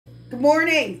Good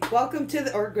morning. Welcome to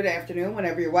the, or good afternoon,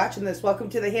 whenever you're watching this. Welcome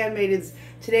to the Handmaidens.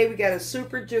 Today we got a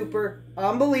super duper,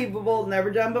 unbelievable, never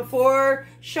done before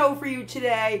show for you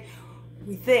today.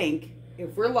 We think,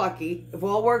 if we're lucky, if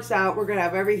all works out, we're going to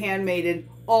have every handmaiden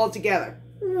all together.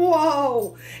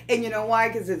 Whoa! And you know why?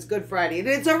 Because it's Good Friday. And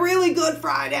it's a really good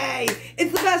Friday.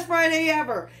 It's the best Friday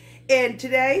ever. And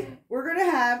today we're going to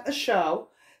have a show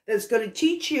that's going to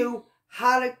teach you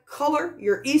how to color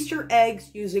your Easter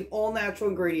eggs using all natural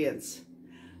ingredients.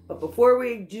 But before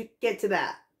we get to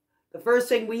that, the first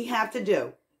thing we have to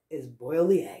do is boil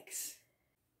the eggs.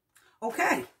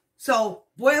 Okay, so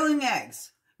boiling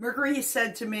eggs. Mercury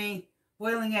said to me,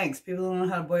 boiling eggs, people don't know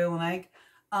how to boil an egg.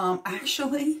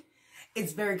 Actually,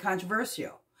 it's very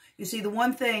controversial. You see, the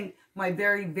one thing my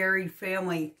very varied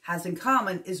family has in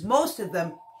common is most of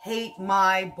them hate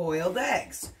my boiled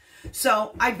eggs.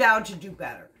 So I vowed to do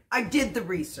better. I did the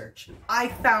research. I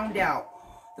found out.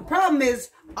 The problem is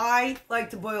I like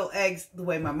to boil eggs the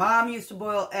way my mom used to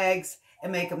boil eggs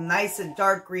and make them nice and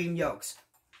dark green yolks.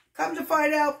 Come to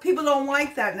find out, people don't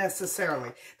like that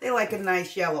necessarily. They like a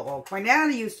nice yellow yolk. My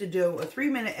nana used to do a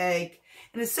 3-minute egg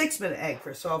and a 6-minute egg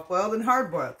for soft-boiled and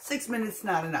hard-boiled. 6 minutes,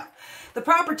 not enough. The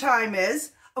proper time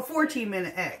is a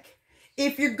 14-minute egg.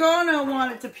 If you're going to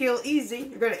want it to peel easy,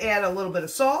 you're going to add a little bit of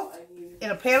salt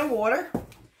in a pan of water.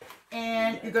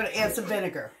 And you're going to add some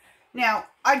vinegar. Now,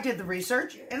 I did the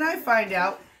research, and I find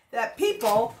out that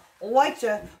people like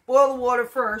to boil the water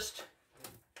first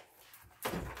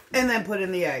and then put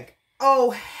in the egg.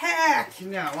 Oh, heck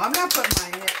no. I'm not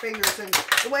putting my fingers in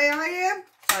the way I am.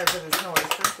 Sorry for this noise.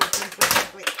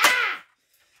 Ah!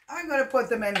 I'm going to put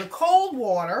them in the cold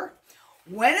water.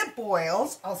 When it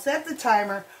boils, I'll set the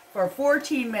timer for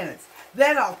 14 minutes.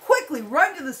 Then I'll quickly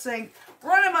run to the sink,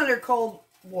 run them under cold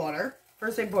water.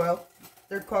 First they boil,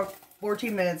 they're cooked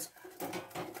 14 minutes,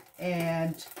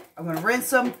 and I'm going to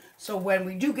rinse them, so when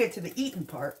we do get to the eating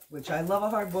part, which I love a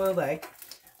hard-boiled egg,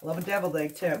 I love a deviled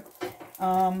egg too,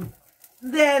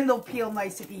 then they'll peel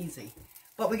nice and easy.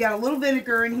 But we got a little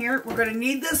vinegar in here. We're going to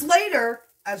need this later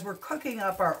as we're cooking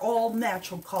up our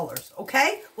all-natural colors,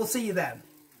 okay? We'll see you then.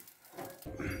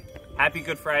 Happy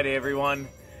Good Friday, everyone.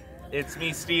 It's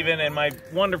me, Steven, and my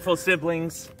wonderful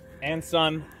siblings and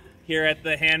son here at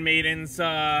the Handmaidens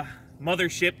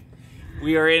mothership.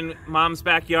 We are in Mom's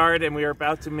backyard and we are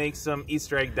about to make some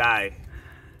Easter egg dye.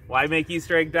 Why make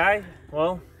Easter egg dye?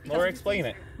 Well, Laura, explain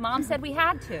it. Mom said we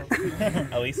had to.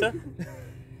 Elisa?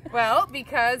 Well,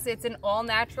 because it's an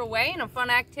all-natural way and a fun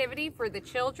activity for the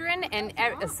children and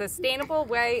a sustainable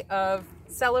way of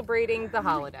celebrating the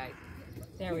holiday.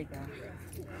 There we go.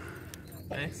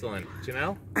 Excellent.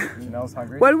 Janelle? Janelle's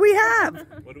hungry. What do we have?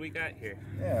 What do we got here?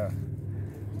 Yeah.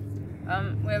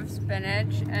 We have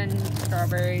spinach and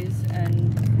strawberries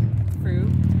and fruit.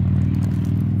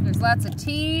 There's lots of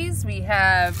teas. We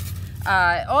have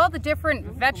all the different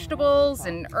vegetables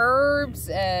and herbs,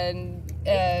 and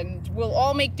we'll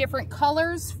all make different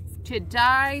colors to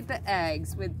dye the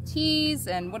eggs with teas.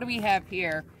 And what do we have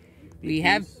here? We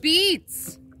have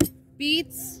beets.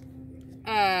 Beets,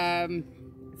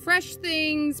 fresh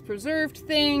things, preserved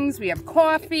things. We have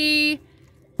coffee.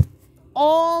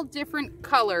 All different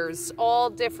colors, all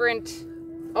different,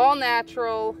 all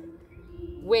natural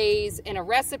ways in a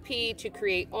recipe to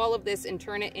create all of this and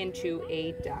turn it into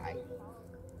a dye.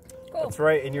 Cool. That's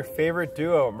right, and your favorite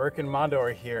duo, Merc and Mondo,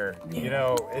 are here. You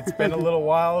know, it's been a little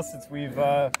while since we've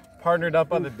partnered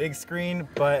up on the big screen,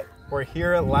 but we're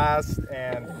here at last,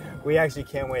 and we actually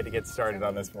can't wait to get started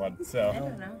on this one. So, I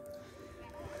don't know.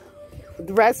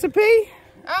 The recipe?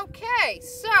 Okay,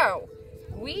 so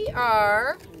we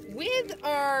are, with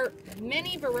our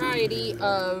many variety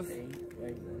of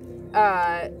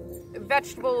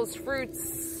vegetables,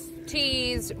 fruits,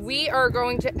 teas, we are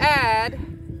going to add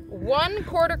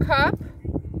 1/4 cup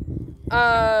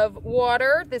of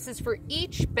water. This is for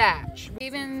each batch.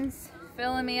 Steven's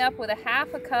filling me up with a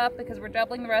 1/2 cup because we're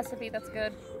doubling the recipe. That's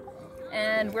good.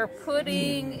 And we're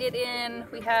putting it in.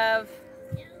 We have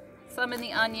some in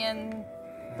the onion,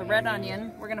 the red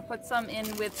onion. We're going to put some in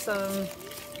with some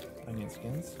onion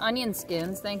skins. Onion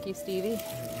skins. Thank you, Stevie.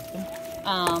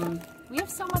 We have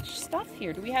so much stuff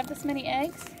here. Do we have this many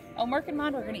eggs? Oh, Merc and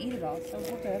Mondo are going to eat it all, so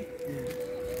we're good.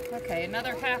 Okay,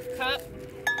 another 1/2 cup.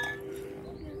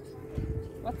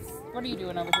 What are you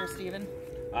doing over here, Steven?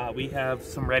 We have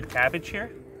some red cabbage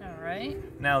here. All right.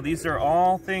 Now, these are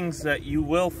all things that you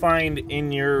will find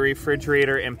in your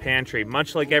refrigerator and pantry.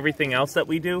 Much like everything else that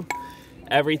we do,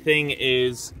 everything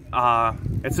is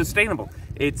it's sustainable.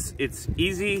 It's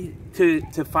easy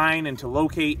to find and to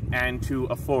locate and to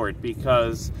afford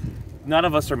because none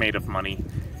of us are made of money.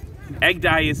 Egg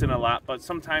dye isn't a lot, but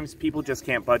sometimes people just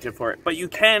can't budget for it. But you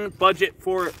can budget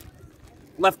for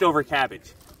leftover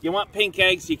cabbage. You want pink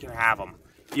eggs, you can have them.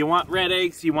 You want red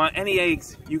eggs, you want any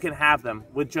eggs, you can have them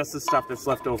with just the stuff that's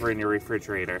left over in your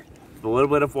refrigerator. With a little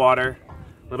bit of water,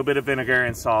 a little bit of vinegar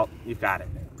and salt, you've got it.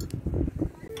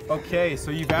 Okay,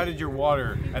 so you've added your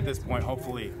water at this point,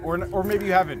 hopefully. Or maybe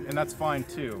you haven't, and that's fine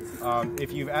too.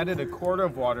 If you've added a quart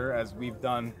of water, as we've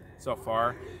done so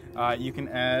far, you can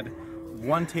add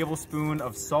 1 tablespoon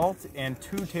of salt and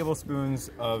 2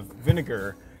 tablespoons of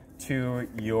vinegar to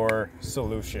your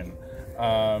solution.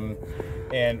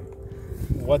 And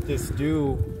what this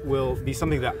do will be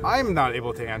something that I'm not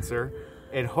able to answer,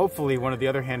 and hopefully one of the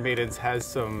other handmaidens has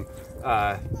some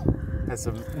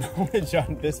knowledge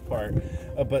on this part.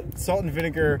 But salt and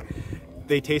vinegar,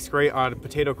 they taste great on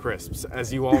potato crisps,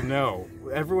 as you all know.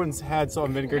 Everyone's had salt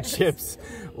and vinegar chips.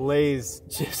 Lay's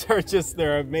chips are just,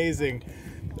 they're amazing.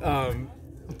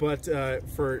 But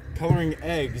for coloring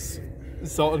eggs,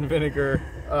 salt and vinegar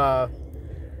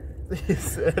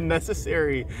is a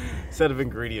necessary set of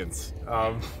ingredients.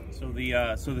 So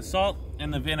the salt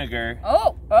and the vinegar.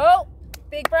 Oh,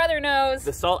 Big Brother knows.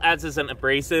 The salt adds as an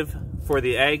abrasive for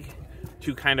the egg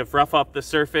to kind of rough up the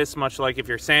surface, much like if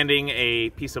you're sanding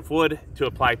a piece of wood to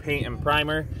apply paint and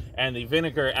primer. And the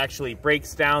vinegar actually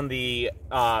breaks down the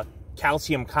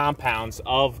calcium compounds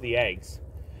of the eggs.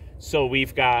 So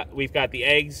we've got the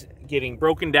eggs getting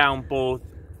broken down both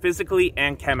physically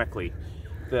and chemically.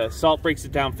 The salt breaks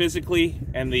it down physically,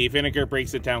 and the vinegar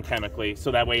breaks it down chemically,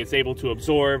 so that way it's able to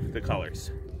absorb the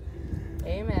colors.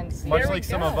 Amen. Much like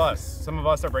some of us. Some of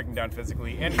us are breaking down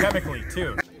physically and chemically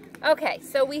too. Okay,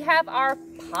 so we have our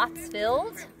pots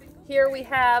filled. Here we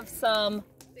have some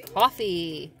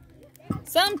coffee,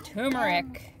 some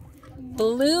turmeric,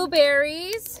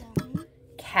 blueberries,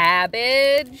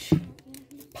 cabbage,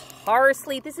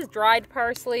 parsley. This is dried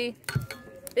parsley.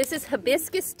 This is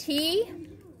hibiscus tea.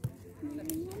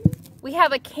 We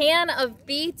have a can of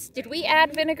beets. Did we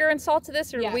add vinegar and salt to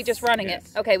this, or are we just running it?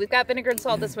 Okay, we've got vinegar and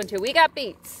salt this one too. We got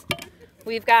beets.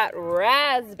 We've got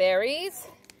raspberries.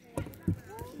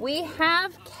 We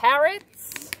have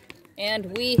carrots.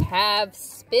 And we have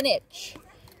spinach.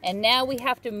 And now we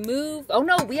have to move. Oh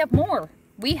no, we have more.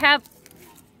 We have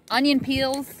onion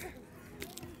peels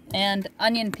and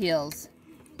onion peels.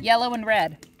 Yellow and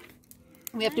red.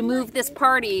 We have to move this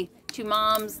party to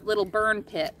Mom's little burn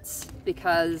pits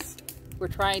because we're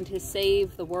trying to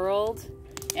save the world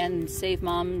and save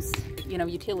Mom's,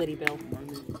 utility bill.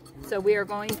 So we are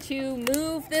going to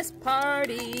move this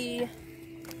party.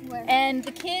 Where? And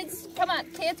the kids, come on,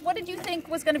 kids, what did you think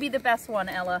was going to be the best one,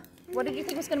 Ella? What did you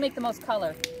think was going to make the most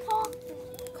color? Coffee.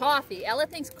 Coffee. Ella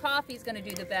thinks coffee is going to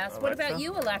do the best. Alexa? What about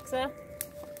you, Alexa?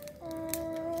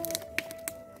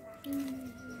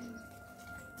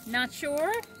 Not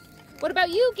sure? What about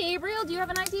you, Gabriel? Do you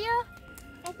have an idea?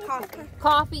 Coffee.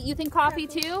 Coffee. You think coffee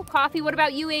too? Coffee. What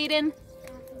about you, Aiden?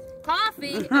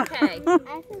 Coffee. Okay.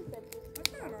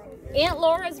 Aunt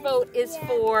Laura's vote is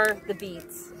for the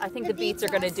beets. I think the beets are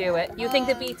going to do it. You think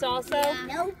the beets also?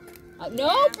 Nope.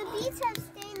 Nope. The beets have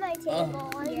stained my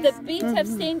table. The beets have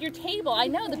stained your table. I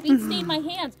know. The beets stained my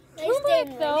hands.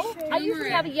 Turmeric, though. I usually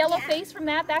have a yellow face from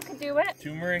that. That could do it.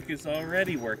 Turmeric is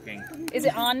already working. Is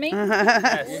it on me?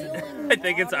 Yes. I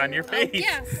think it's on your face.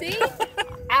 Yeah, see?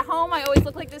 At home, I always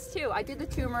look like this, too. I did the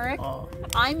turmeric. Oh.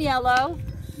 I'm yellow.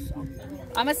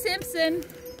 I'm a Simpson.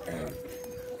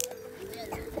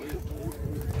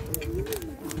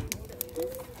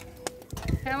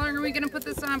 How long are we going to put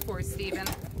this on for, Steven?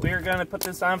 We're going to put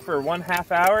this on for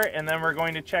 1/2 hour, and then we're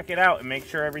going to check it out and make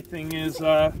sure everything is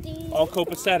all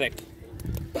copacetic.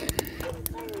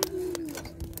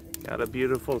 Got a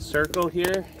beautiful circle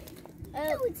here.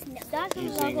 It doesn't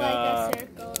using look like a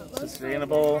circle.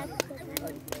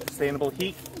 sustainable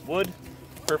heat, wood,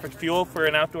 perfect fuel for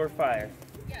an outdoor fire.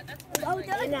 Oh,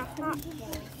 that's not.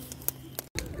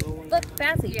 Look,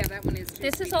 Bazzy. Yeah, that one is.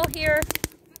 This is all here.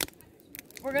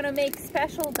 We're going to make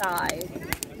special dye.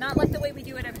 Not like the way we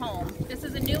do it at home. This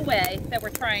is a new way that we're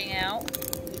trying out to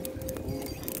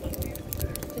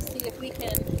see if we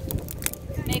can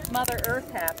make Mother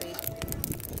Earth happy.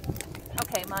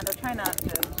 Okay, Mondo, try not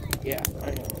to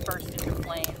burst into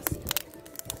flames.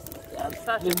 That's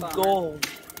such a bummer. Gold.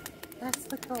 That's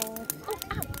the goal. Oh,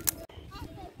 ow!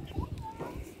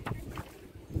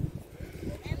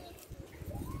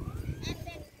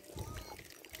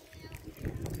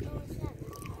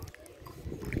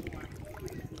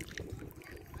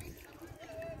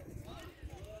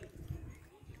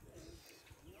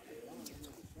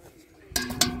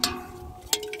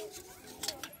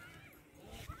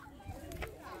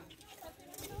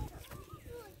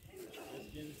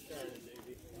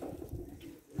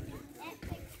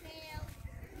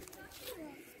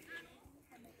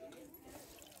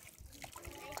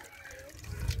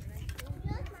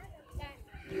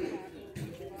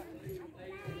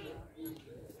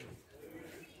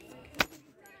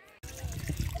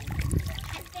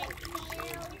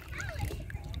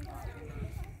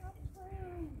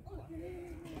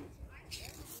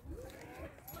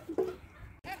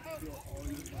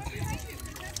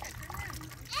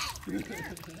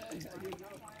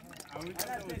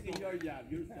 yeah,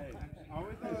 you're safe. I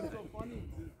always thought it was so funny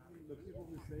the people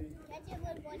who say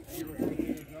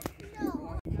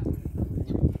No.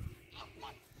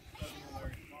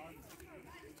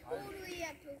 Totally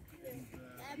up to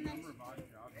that much.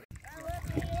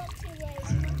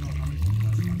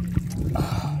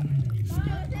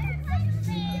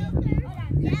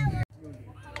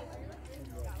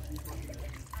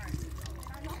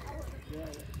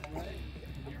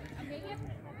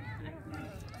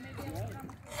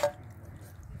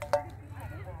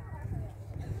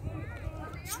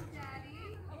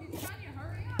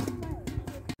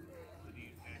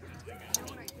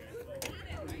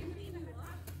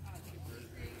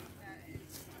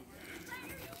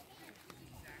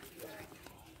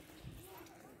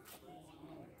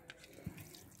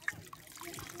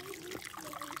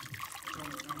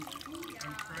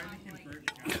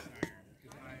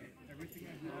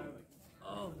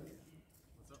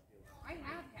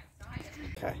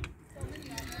 Okay.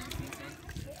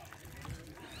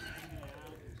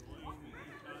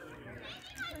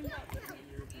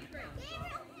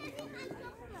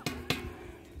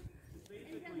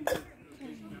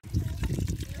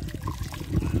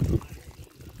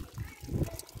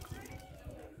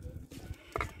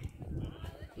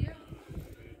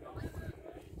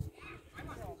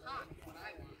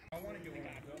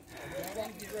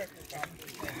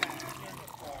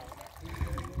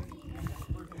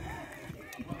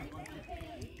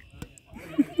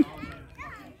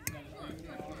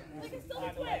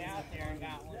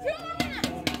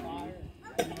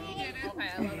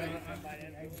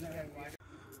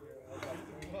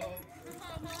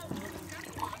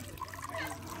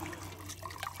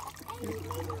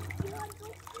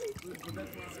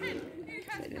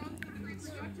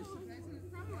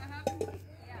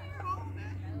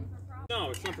 No,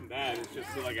 it's nothing bad. It's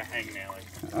just like a hang-nailing.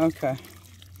 Okay.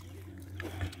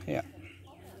 Yeah.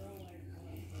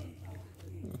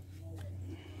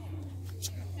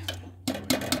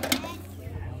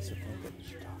 I also think that we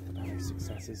should talk about our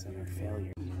successes and our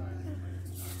failures.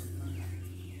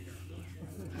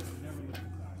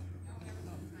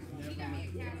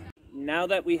 Now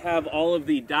that we have all of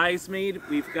the dyes made,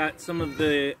 we've got some of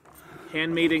the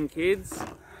handmaiden kids.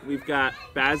 We've got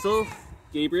Basil,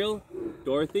 Gabriel,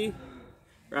 Dorothy,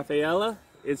 Rafaela,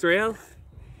 Israel,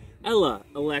 Ella,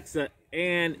 Alexa,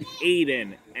 and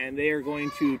Aiden. And they are going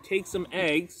to take some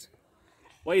eggs,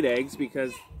 white eggs,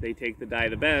 because they take the dye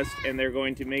the best, and they're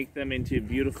going to make them into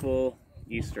beautiful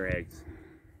Easter eggs.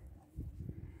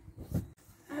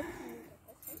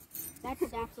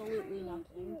 That's absolutely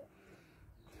nothing.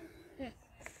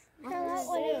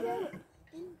 What is it?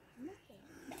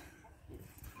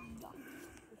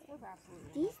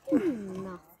 These do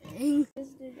nothing. This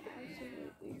did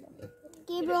absolutely nothing.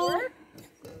 Gabriel?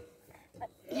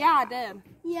 Yeah, I did.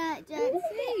 Yeah, it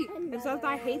did. Except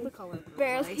I hate the color.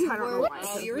 Barely. I don't know why.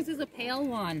 Oh, yours is a pale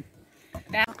one.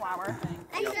 That flower.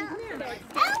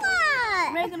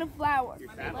 Ella! Making a flower.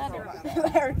 Hey,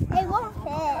 what's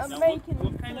this? I'm making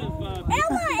what kind of Ella!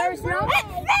 There's no egg!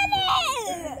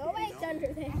 No eggs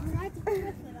under there.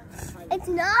 It's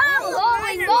not! Oh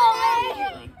my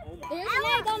god! There's an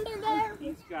egg under there.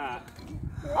 he's got?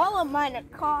 All of mine are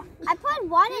coffee. I put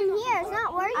one in here. It's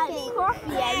not working.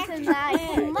 Coffee eggs in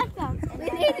that. Look them. We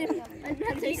need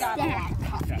another stack. Yeah,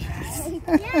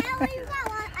 Ella, you got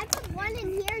one. I put one in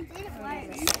here. It didn't work.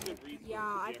 Yeah,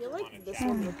 I feel like this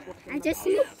one was working. I just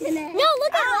sneaked in it. No,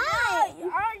 look at mine.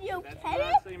 Are you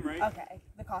kidding? Right? Okay,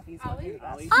 the coffee's working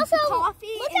best. Also, Coffee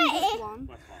look in at this it. one.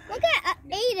 Look at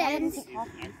Aiden's.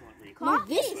 Excellent read.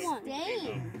 Coffee this one.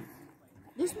 stain.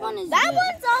 This one is That good.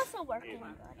 one's also working.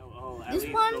 At This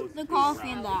least one, those the two coffee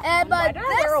round. and that. But Why did I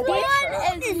wear a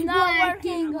white this one is not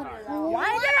working.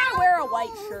 Why did I wear a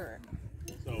white shirt?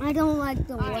 I don't like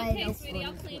the white. Okay, sweetie,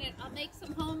 I'll clean it. I'll make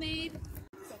some homemade.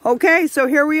 Okay, so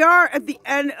here we are at the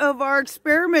end of our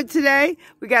experiment today.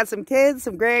 We got some kids,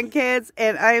 some grandkids,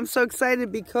 and I am so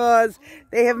excited because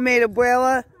they have made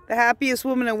Abuela the happiest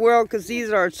woman in the world, because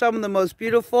these are some of the most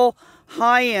beautiful,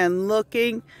 high-end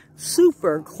looking,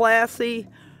 super classy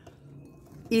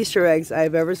Easter eggs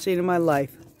I've ever seen in my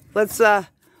life. Let's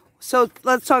talk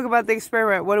about the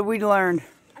experiment. What have we learned?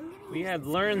 We have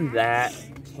learned that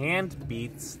canned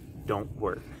beets don't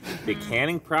work. The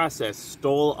canning process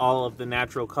stole all of the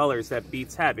natural colors that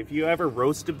beets have. If you ever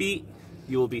roast a beet,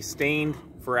 you will be stained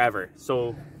forever.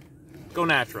 So go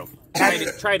natural.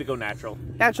 Try to go natural.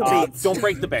 Natural beets. Don't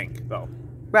break the bank, though.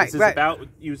 Right, This is right. about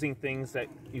using things that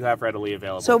you have readily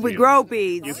available. So to we you. grow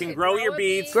beets. You can grow your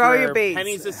beets Grow for your beets.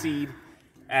 pennies a seed,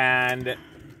 and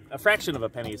a fraction of a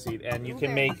penny a seed, and you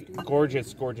can make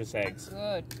gorgeous, gorgeous eggs.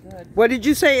 Good, good. What did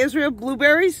you say, Israel?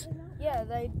 Blueberries? Yeah,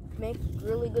 they make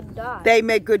really good dye. They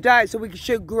make good dye, so we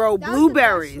should grow That was the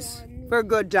blueberries best one. for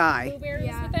good dye.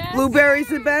 Blueberries the best. Blueberries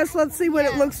the best. Let's see what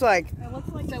it looks like.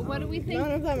 So what do we think?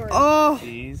 None of them are. Oh,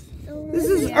 These. this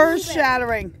is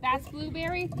earth-shattering. That's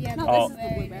blueberry? Yeah, No, Oh. this is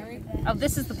the blueberry. Oh,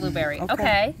 this is the blueberry. Okay.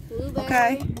 Okay. blueberry,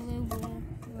 Okay. blueberry.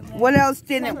 What else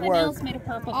didn't Something work? else made a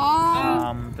purple.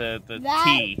 The That-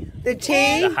 tea. The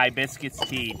tea? The hibiscus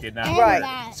tea did not work.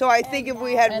 Right. So I think if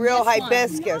we had And real this one.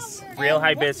 hibiscus. Real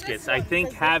hibiscus. I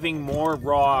think having more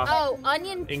raw Oh,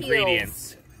 onion peels.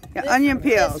 ingredients. Yeah, onion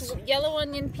peels. This yellow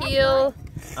onion peel.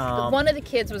 Um, One of the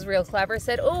kids was real clever.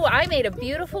 Said, "Oh, I made a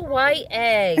beautiful white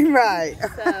egg." Right.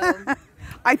 So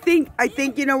I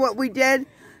think you know what we did?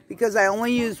 Because I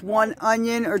only used 1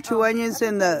 onion or 2 onions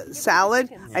in the salad.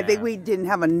 I think we didn't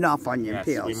have enough onion yes,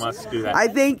 peels. we must do that. I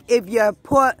think if you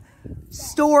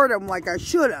stored them like I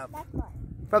should have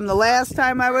from the last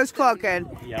time I was cooking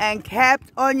and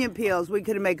kept onion peels, we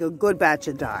could make a good batch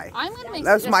of dye. I'm going to make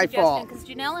That's a my suggestion fault. because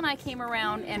Janelle and I came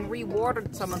around and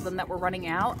rewatered some of them that were running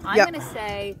out. I'm Yep. going to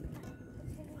say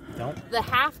Don't. the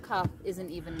half cup isn't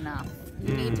even enough.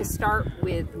 You need to start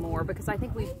with more because I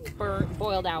think we've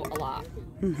boiled out a lot.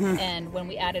 And when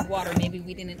we added water, maybe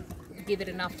we didn't give it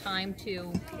enough time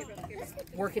to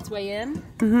work its way in.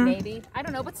 Maybe. I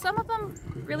don't know, but some of them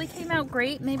really came out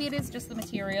great. Maybe it is just the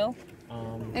material.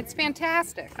 It's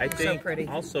fantastic. I So think pretty.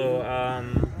 also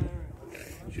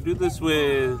you should do this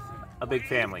with a big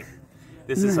family.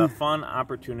 This is a fun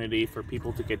opportunity for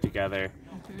people to get together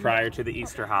prior to the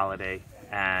Easter holiday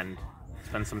and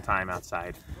spend some time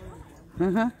outside.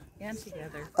 And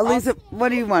together. Elisa, what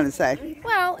do you want to say?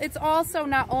 Well, it's also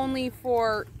not only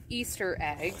for Easter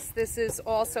eggs. This is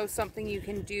also something you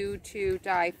can do to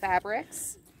dye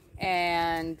fabrics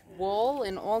and wool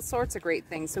and all sorts of great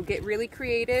things. So get really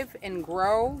creative and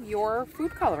grow your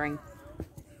food coloring.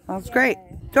 That's great.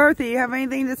 Dorothy, you have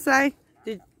anything to say?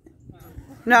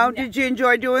 No? Did you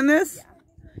enjoy doing this?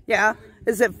 Yeah.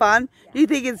 Is it fun? Do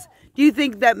you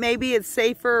think that maybe it's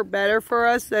safer or better for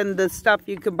us than the stuff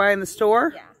you can buy in the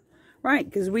store? Yeah. Right,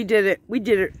 because we did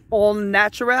it all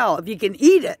natural. If you can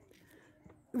eat it,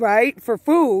 right, for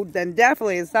food, then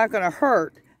definitely it's not going to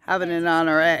hurt having it on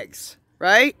our eggs,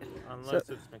 right? Unless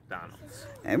it's McDonald's.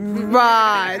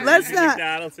 Right. Let's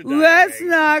McDonald's or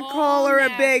not call her a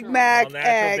Big Mac All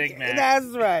natural egg. Big Mac. That's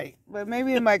right. But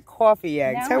maybe in my coffee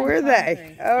eggs. Now How were I'm they?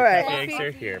 hungry. All right. Eggs are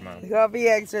here, Mom. Coffee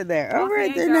eggs are there. All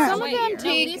right, they're Some not. of them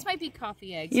these might be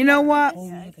coffee eggs. You know what?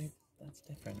 That's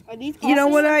different. Are these You know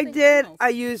what I something did? else. I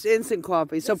used instant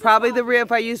coffee. So probably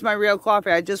if I used my real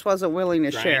coffee, I just wasn't willing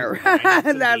to share. grind up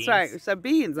some That's beans. right. Some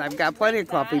beans. I've got plenty of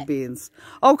coffee beans.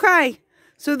 Okay.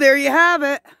 So there you have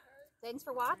it. Thanks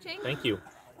for watching. Thank you.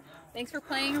 Thanks for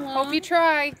playing along. Hope you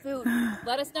try. Food.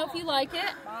 Let us know if you like it.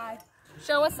 Bye.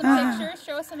 Show us some pictures.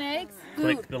 Show us some eggs.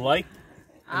 Click the like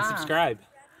and subscribe.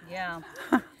 Yeah.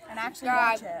 and actually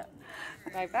watch it?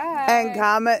 Bye-bye. And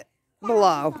comment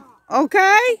below.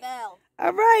 Okay? Bell.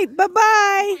 All right.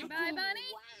 Bye-bye. Bye, bunny.